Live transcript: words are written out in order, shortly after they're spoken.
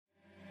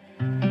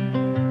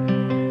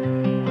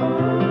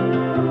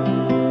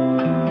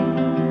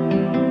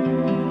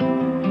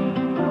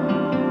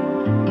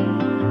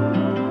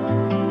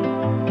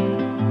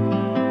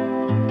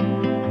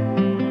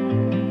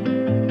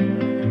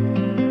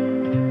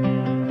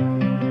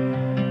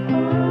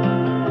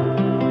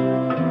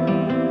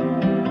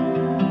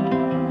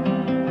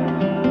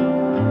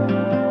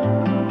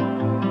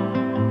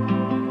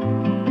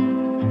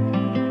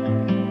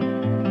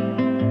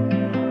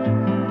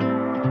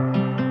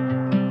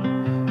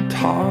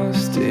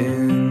tossed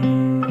in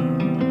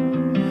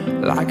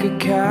like a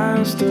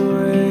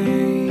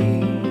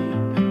castaway.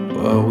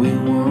 What we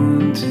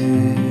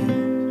wanted,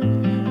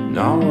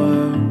 not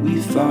what we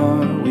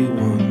thought we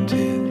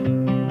wanted.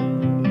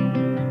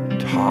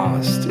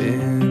 Tossed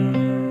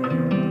in,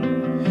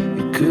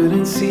 you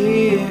couldn't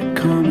see it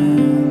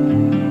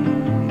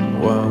coming.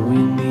 What we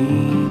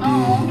needed,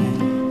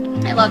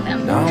 I love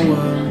them. not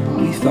what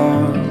we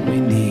thought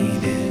we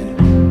needed.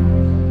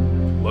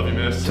 Love you,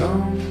 miss.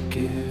 Don't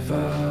give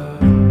up,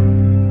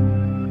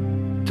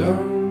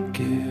 don't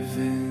give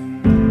in.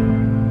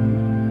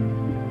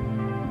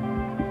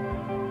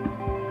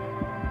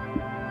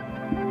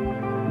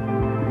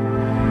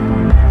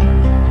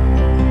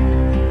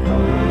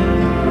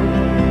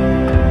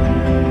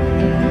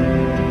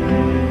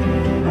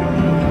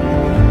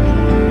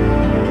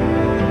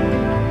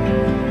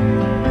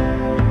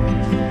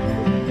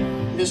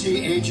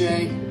 Missy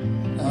AJ,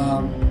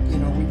 you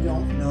know, we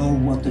don't know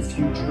what the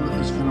future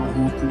is going to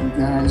hold for you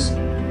guys.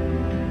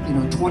 You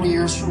know, 20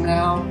 years from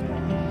now,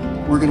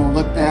 we're going to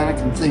look back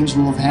and things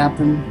will have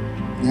happened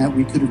that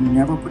we could have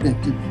never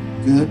predicted,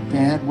 good,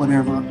 bad,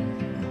 whatever.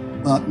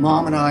 But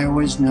Mom and I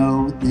always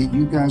know that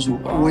you guys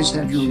will always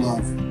have your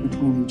love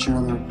between each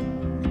other.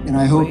 And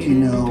I hope you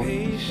know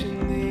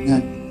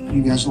that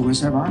you guys always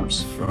have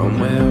ours. From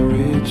where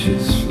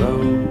riches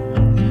flow,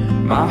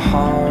 my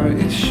heart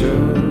is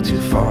sure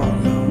to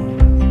follow.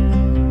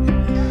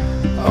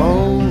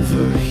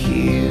 Over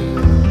here,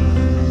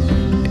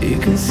 you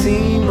can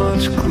see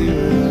much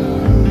clearer.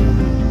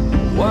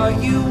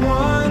 What you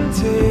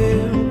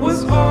wanted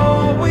was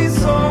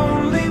always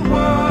only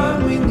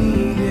what we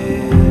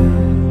needed.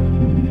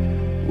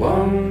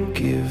 Won't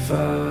give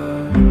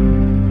up,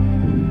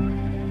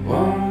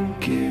 won't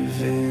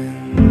give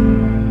in.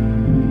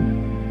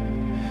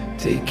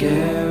 Take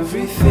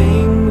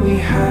everything we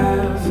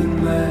have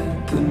and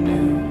let the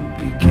new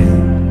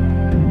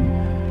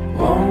begin.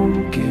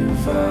 Won't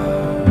give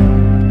up,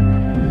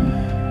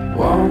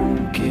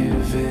 won't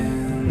give in.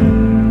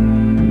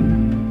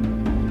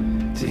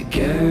 Take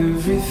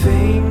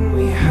everything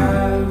we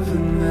have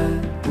and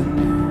let the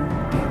new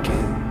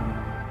begin.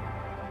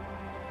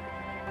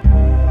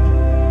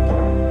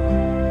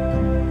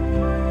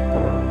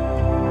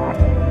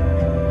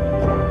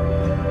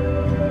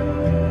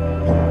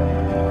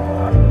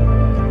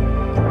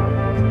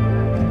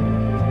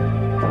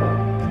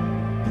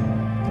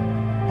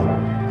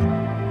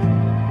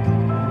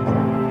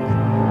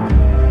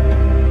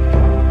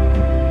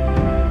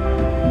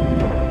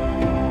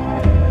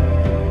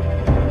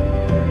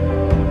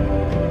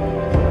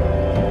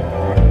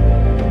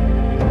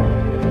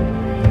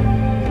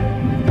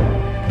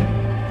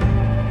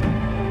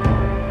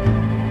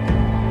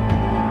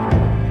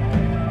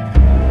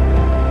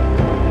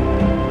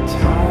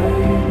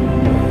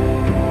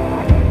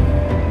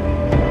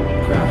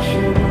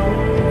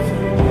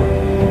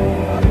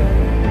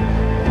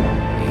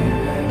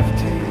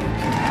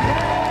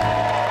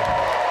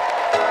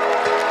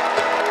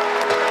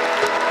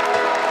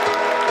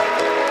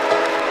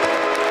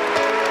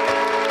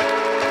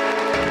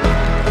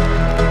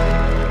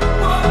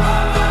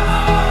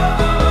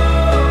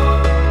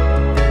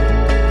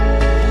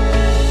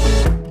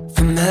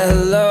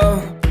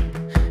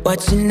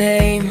 What's your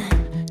name?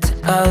 So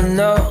I'll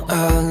know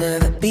I'll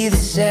never be the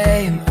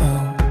same.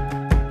 Oh,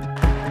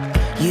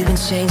 you've been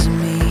changing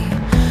me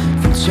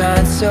from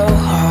trying so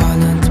hard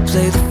not to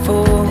play the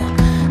fool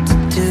to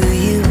do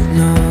you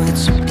know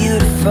that you're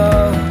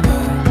beautiful.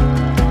 Oh,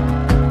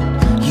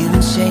 you've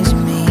been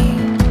changing me.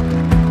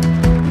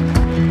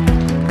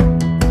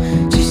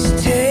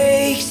 Just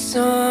take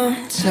some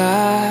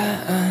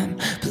time,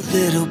 but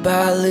little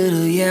by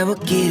little, yeah, we'll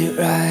get it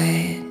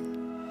right.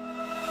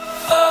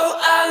 Oh,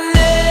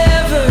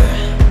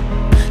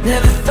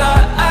 never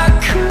thought I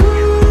could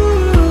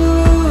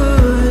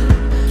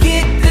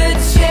get the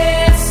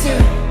chance to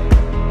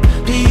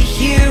be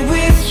here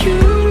with you.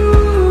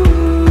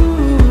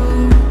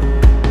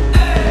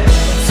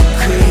 Two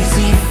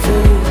crazy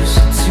fools,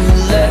 two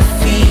left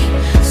feet,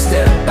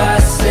 step by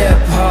step,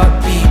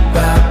 heartbeat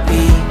by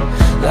beat.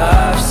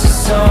 Life's a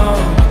song,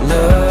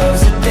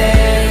 love's a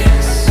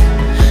dance.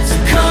 So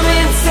come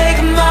and take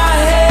my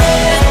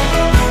hand.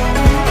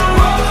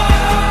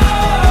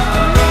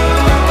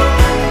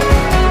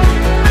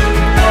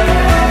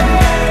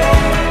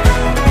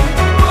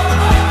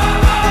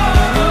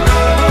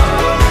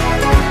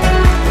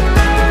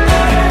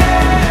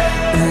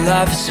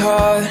 Life is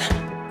hard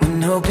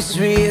when hope is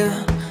real,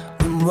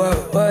 when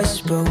what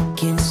was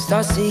broken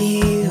starts to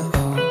heal.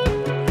 Oh,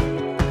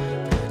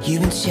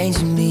 you've been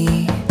changing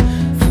me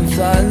from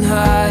flying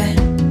high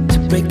to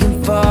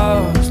breaking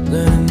falls.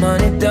 Learning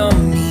money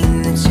don't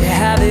mean that you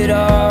have it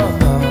all.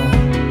 Oh,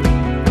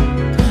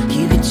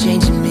 you've been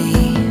changing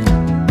me.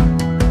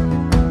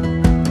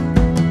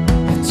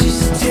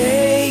 Just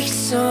take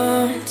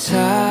some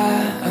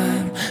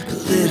time, but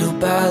little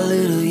by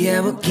little, yeah,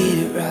 we'll get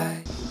it right.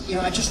 You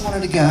know, I just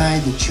wanted a guy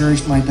that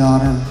cherished my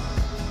daughter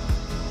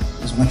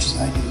as much as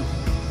I do.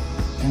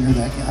 And you're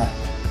that guy.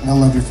 And I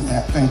love you for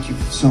that. Thank you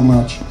so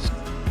much.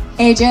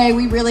 AJ,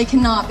 we really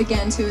cannot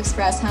begin to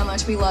express how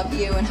much we love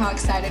you and how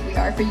excited we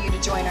are for you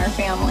to join our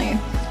family.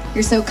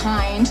 You're so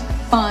kind,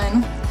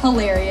 fun,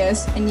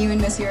 hilarious, and you and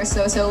Missy are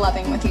so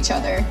loving with each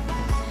other.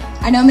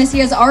 I know Missy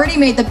has already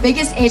made the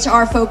biggest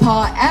HR faux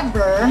pas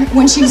ever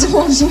when she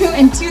told you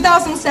in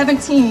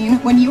 2017,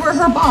 when you were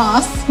her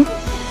boss,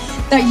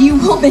 that you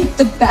will make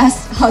the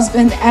best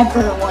husband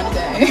ever one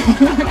day.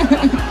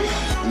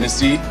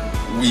 Missy,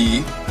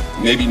 we,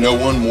 maybe no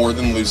one more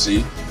than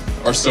Lucy,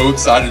 are so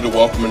excited to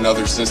welcome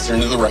another sister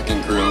into the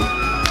Wrecking Crew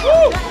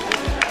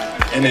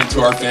and into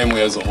our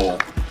family as a whole.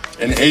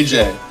 And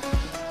AJ,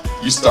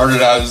 you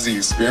started out as the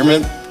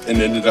experiment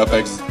and ended up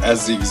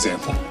as the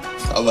example.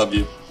 I love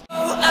you.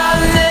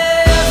 I